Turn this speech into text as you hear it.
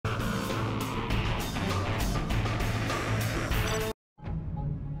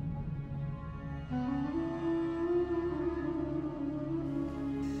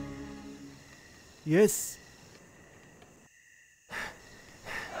Yes.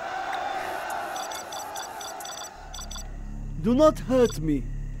 Do not hurt me.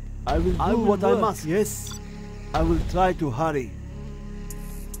 I will do what I must. Yes. I will try to hurry.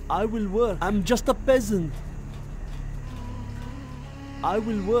 I will work. I'm just a peasant. I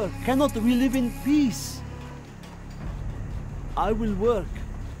will work. Cannot we live in peace? I will work.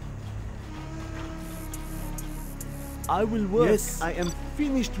 I will work. Yes, I am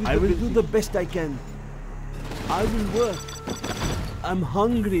finished with the building. I will do the best I can. I will work. I'm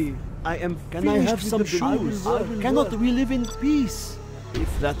hungry. I am finished. Can I have some shoes? Cannot we live in peace?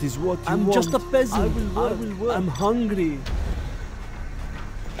 If that is what you want. I'm just a peasant. I will work. I'm hungry.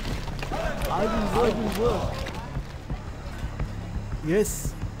 I will work.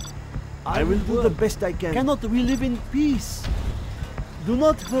 Yes. I will do the best I can. Cannot we live in peace? Do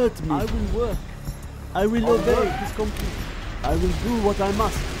not hurt me. I will work. I will obey. Work is complete. I will do what I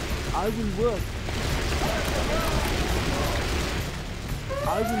must. I will work.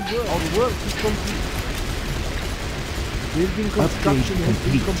 I will work. Our work is complete. Building construction has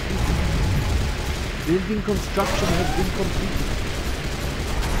been completed. Building construction has been completed.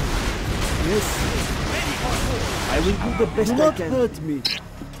 Yes. I will do the best I can. Do not hurt me.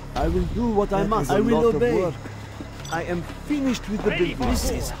 I will do what I must. I will obey. I am finished with the building. This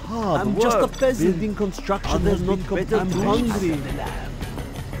is hard work. I'm just a peasant. Building construction has not better. I'm hungry.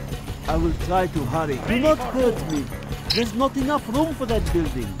 I will try to hurry. Do not hurt me. There's not enough room for that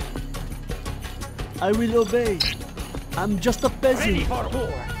building. I will obey. I'm just a peasant. Ready for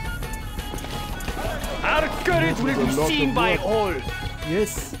war. Our courage will be seen by all.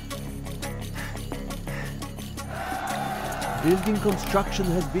 Yes. Building construction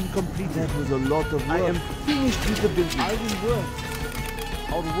has been completed. That was a lot of work. I am finished with the building. I will work.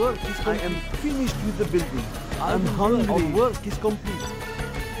 Our work is complete. I am finished with the building. I'm hungry. Our work is complete.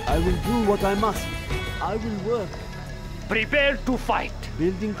 I will do what I must. I will work. Prepare to fight.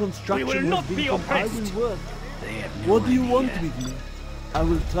 Building construction we will not be oppressed. I will work. What do you want with me? I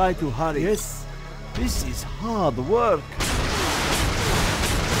will try to hurry. Yes. This is hard work.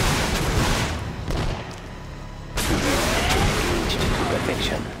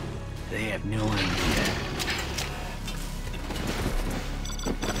 Perfection. They have no idea.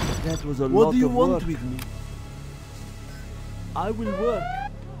 That was a lot of work. What do you want with me? I will work.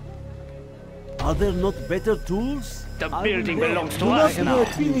 Are there not better tools? The building belongs to us now. I am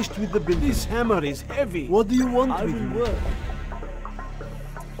finished with the building. This hammer is heavy. What do you want with me? I will work.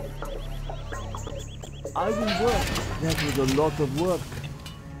 I will work. That was a lot of work.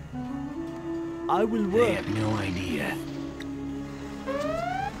 I will work. They have no idea.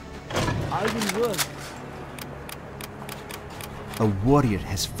 I will work. A warrior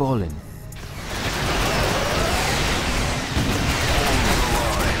has fallen.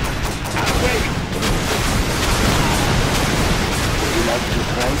 Would you like to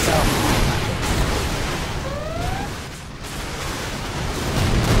try some?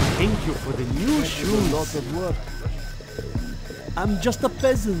 Thank you for the new shoes. A lot of work. I'm just a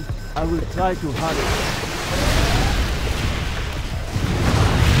peasant. I will try to hurry.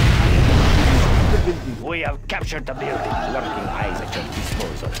 We have captured the building. Lurking eyes at your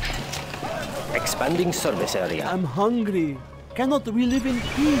disposal. Expanding service area. I'm hungry. Cannot we live in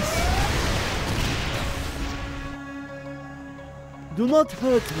peace? Do not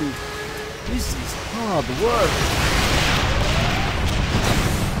hurt me. This is hard work.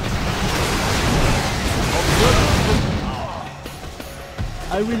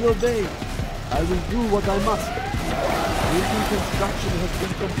 I will obey. I will do what I must. Building construction has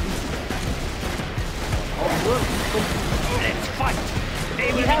been completed. Our work is complete. Let's fight! They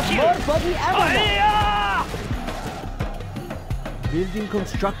We have more body ammo now. Building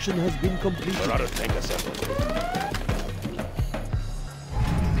construction has been completed.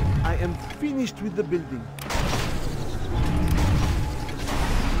 I am finished with the building.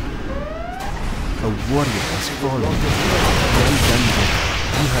 A warrior has fallen. Well done, Red.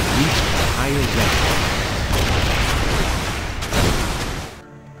 You have reached a higher level.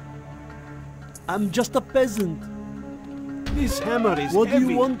 I'm just a peasant. This hammer is What heavy.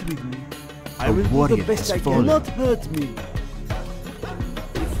 Do you want with me? I will do the best I can. Do not hurt me.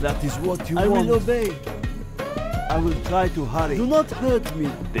 If that is what you want, I will obey. I will try to hurry. Do not hurt me.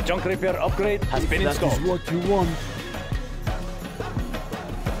 The junk repair upgrade has been installed. That is what you want.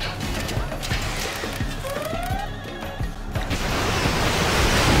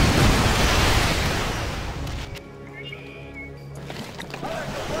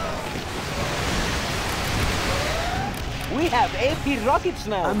 We have AP rockets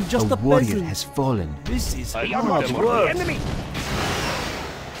now. I'm just a warrior peasant. has fallen. This is hard work. work. Enemy.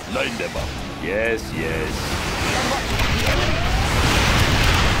 Line them up. Yes, yes.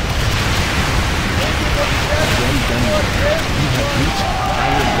 Well done. You have reached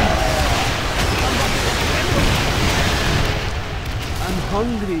higher rank. I'm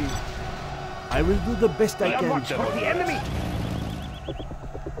hungry. I will do the best I can. Watch for the enemy.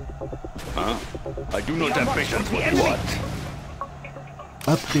 Huh? I do not have patience for this. What?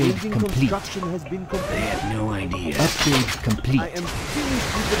 Upgrade Building complete. construction has been complete. have no idea. Upgrade complete. I am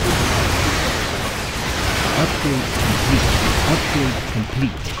finished with the building. Upgrade complete. Upgrade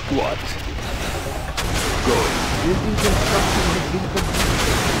complete. What? Going. Building construction has been complete.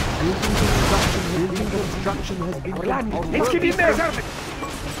 Building construction has been complete. Let's give him their service.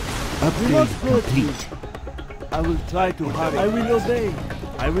 Upgrade complete. I will try to hurry. I will obey.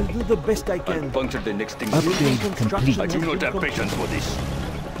 I will do the best I I'll can. puncture the next thing. Upgrade complete. I do not have patience for this.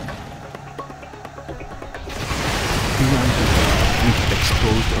 Beyond the we've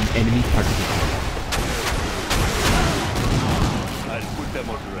exposed an enemy particle. I'll put them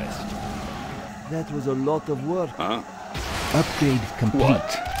on rest. That was a lot of work. Huh? Upgrade complete.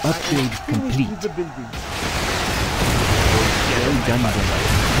 What? Upgrade Finished complete. with the building. Well done, then.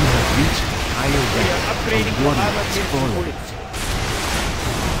 You have reached higher rank. Upgrading A warrior armor has against fallen. bullets.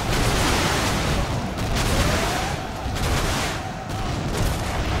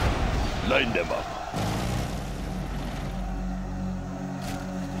 Line them up.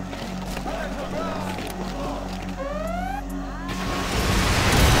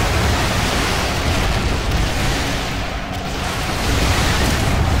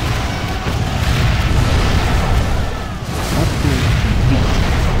 Upgrade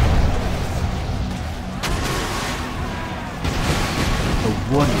complete.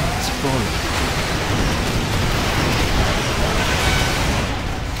 A warrior has fallen.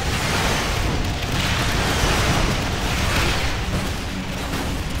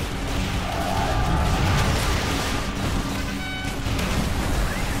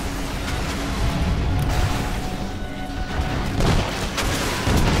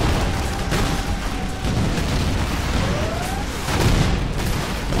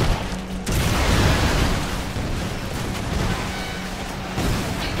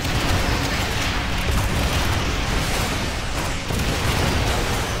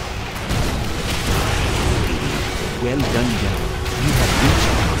 Well done, General. You have reached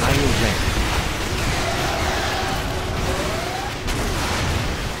a higher rank.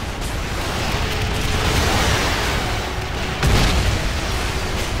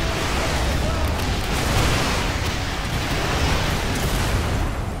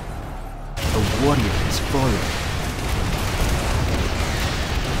 A warrior has fallen.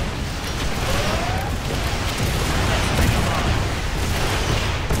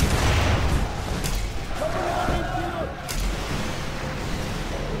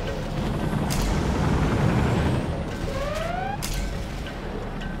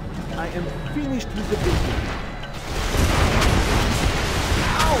 I am finished with the building.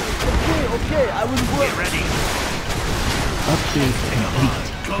 Ow! Okay, I will work. Ready. Upgrade complete.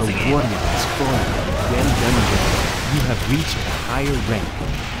 A warrior has fallen. Well done, General. You have reached a higher rank.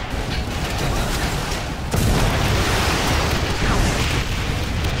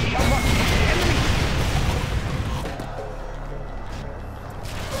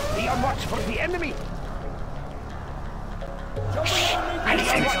 Be on watch for the enemy. I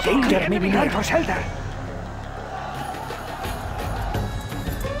sense danger may be near for shelter.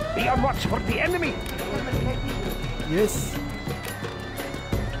 Be on watch for the enemy. Yes.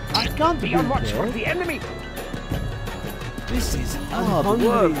 I can't Be be on watch for there. the enemy. This is hard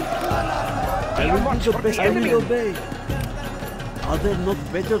work. Be I on will watch do the for best. the I will enemy. obey. Are there not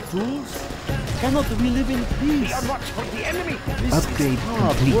better tools? Cannot we live in Be peace? on watch for the enemy. This Upgrade is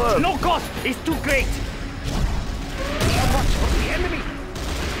hard complete. work. No cost is too great. Be on watch for the enemy.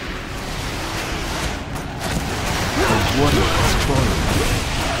 A warrior has fallen.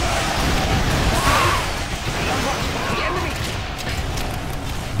 Be on watch for the enemy.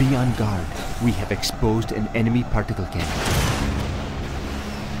 Be on guard. We have exposed an enemy particle cannon.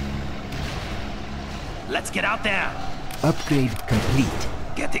 Let's get out there. Upgrade complete.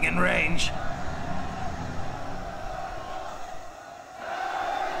 Getting in range.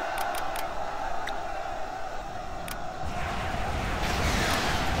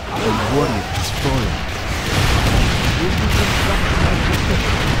 A warrior has fallen.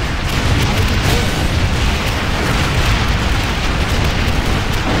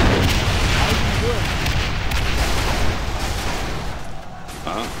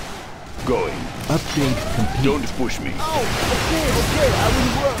 Going. Upgrade complete. Don't push me. Okay, I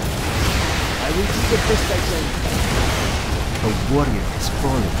will work. I will do the best I can. A warrior has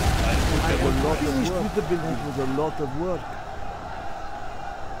fallen. I'll put them on rest. Finished with the building. It was a lot of work.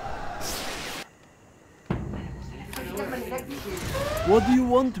 What do you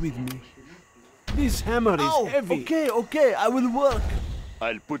want with me? This hammer is heavy. Okay, I will work.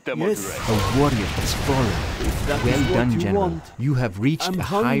 I'll put them on rest. A warrior has fallen. That Well is what done, you General. want. You have reached I'm a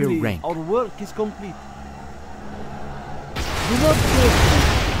hungry. higher rank. Our work is complete. Do not hurt me.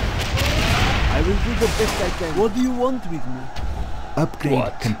 I will do the best I can. What do you want with me? Upgrade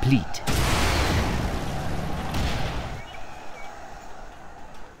What? complete.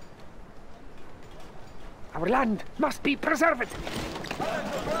 Our land must be preserved.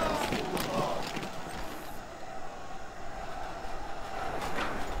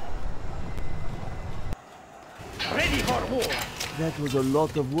 Ready for war. That was a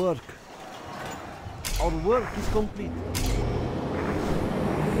lot of work. Our work is complete.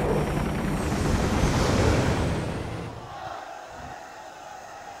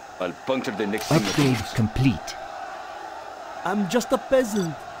 I'll puncture the next thing. Upgrade complete. I'm just a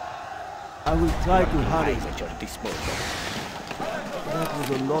peasant. I will try to hurry. Eyes at your disposal. That was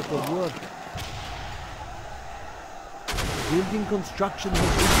a lot of work. Building construction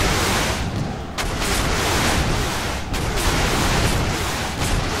has been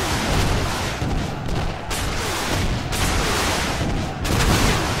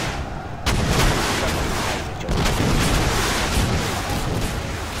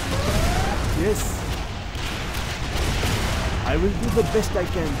Yes. I will do the best I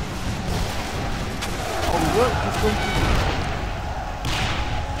can. Our work is complete.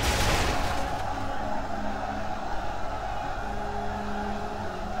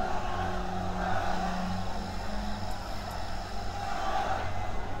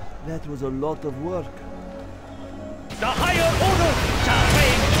 That was a lot of work. The higher order shall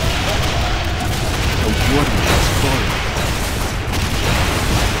reign. A warrior has fallen.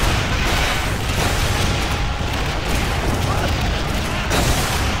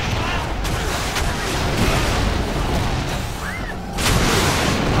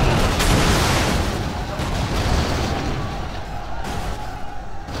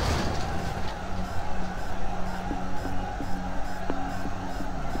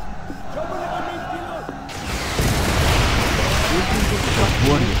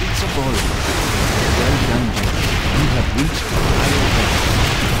 Warrior has fallen. Well done, General. You have reached a higher rank.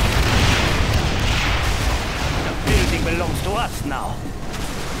 The building belongs to us now.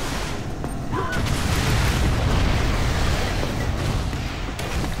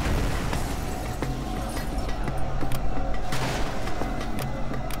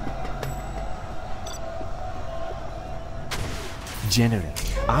 General,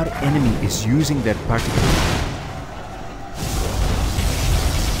 our enemy is using their particle.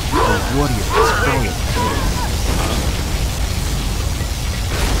 A warrior has fallen.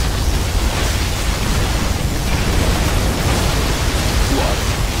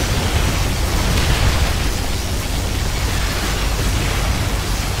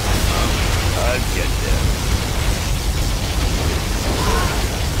 I'll get there.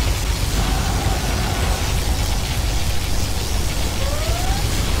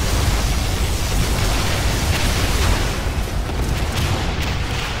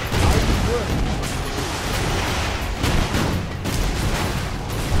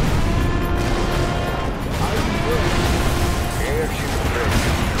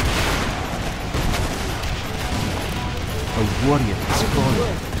 A warrior has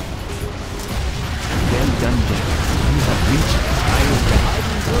fallen. Well done, General. You have reached a higher rank.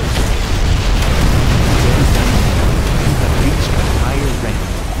 Well done, General. You have reached a higher rank.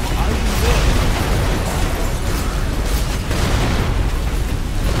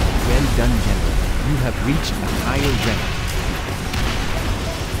 Well done, General. You have reached a higher rank.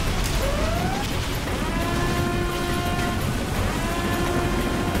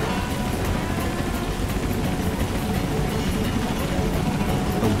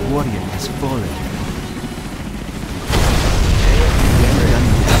 A warrior has fallen. Well done,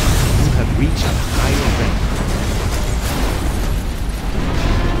 General. You have reached a higher rank.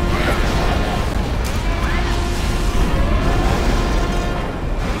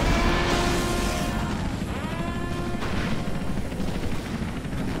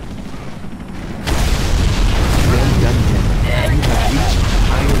 Well done, General. You have reached a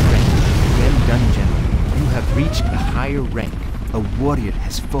higher rank. Well done, General. You have reached a higher rank. A warrior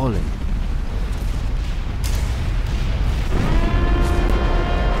has fallen.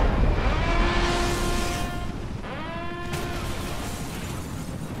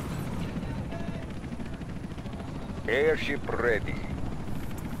 Airship ready.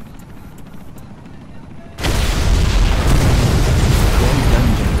 Well done,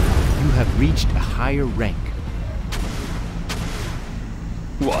 General. You have reached a higher rank.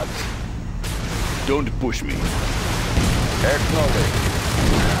 What? Don't push me.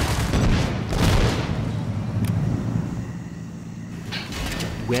 Acknowledge.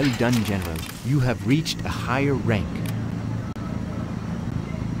 Well done, General. You have reached a higher rank.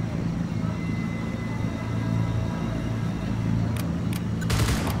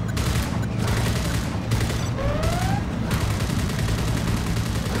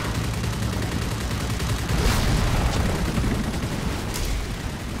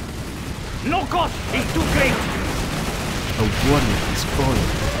 No cost is too great. A warrior is fallen.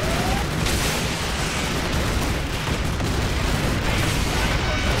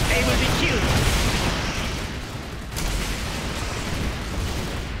 They will be killed.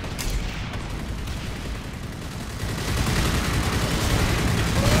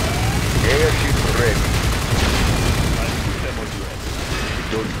 Airship ready. I'll put them on rest.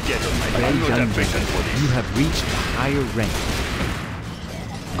 Don't get on my Well I'm not done, impatient for General. You this. have reached a higher rank.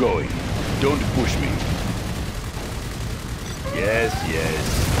 Going. Don't push me. Yes, yes.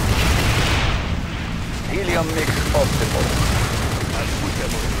 Helium mix optimal. I'll put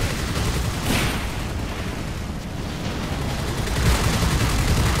them on rest.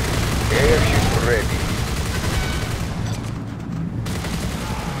 Airship ready.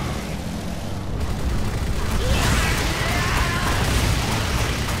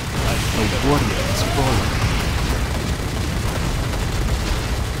 A warrior is fallen.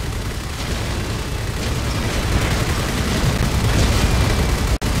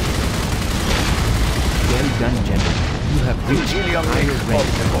 Well done, General. You have reached a Helium higher mix rank.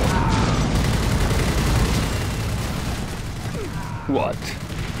 optimal. What?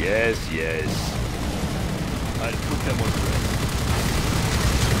 Yes, yes. I'll put them on rest.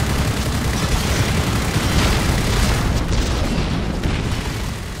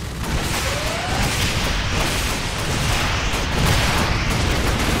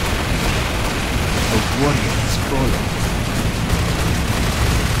 A warrior is fallen.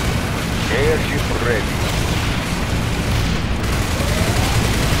 Airship ready.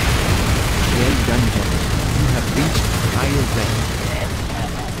 Well done, General. You have reached a higher rank.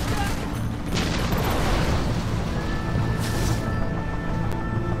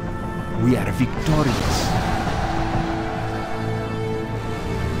 We are victorious.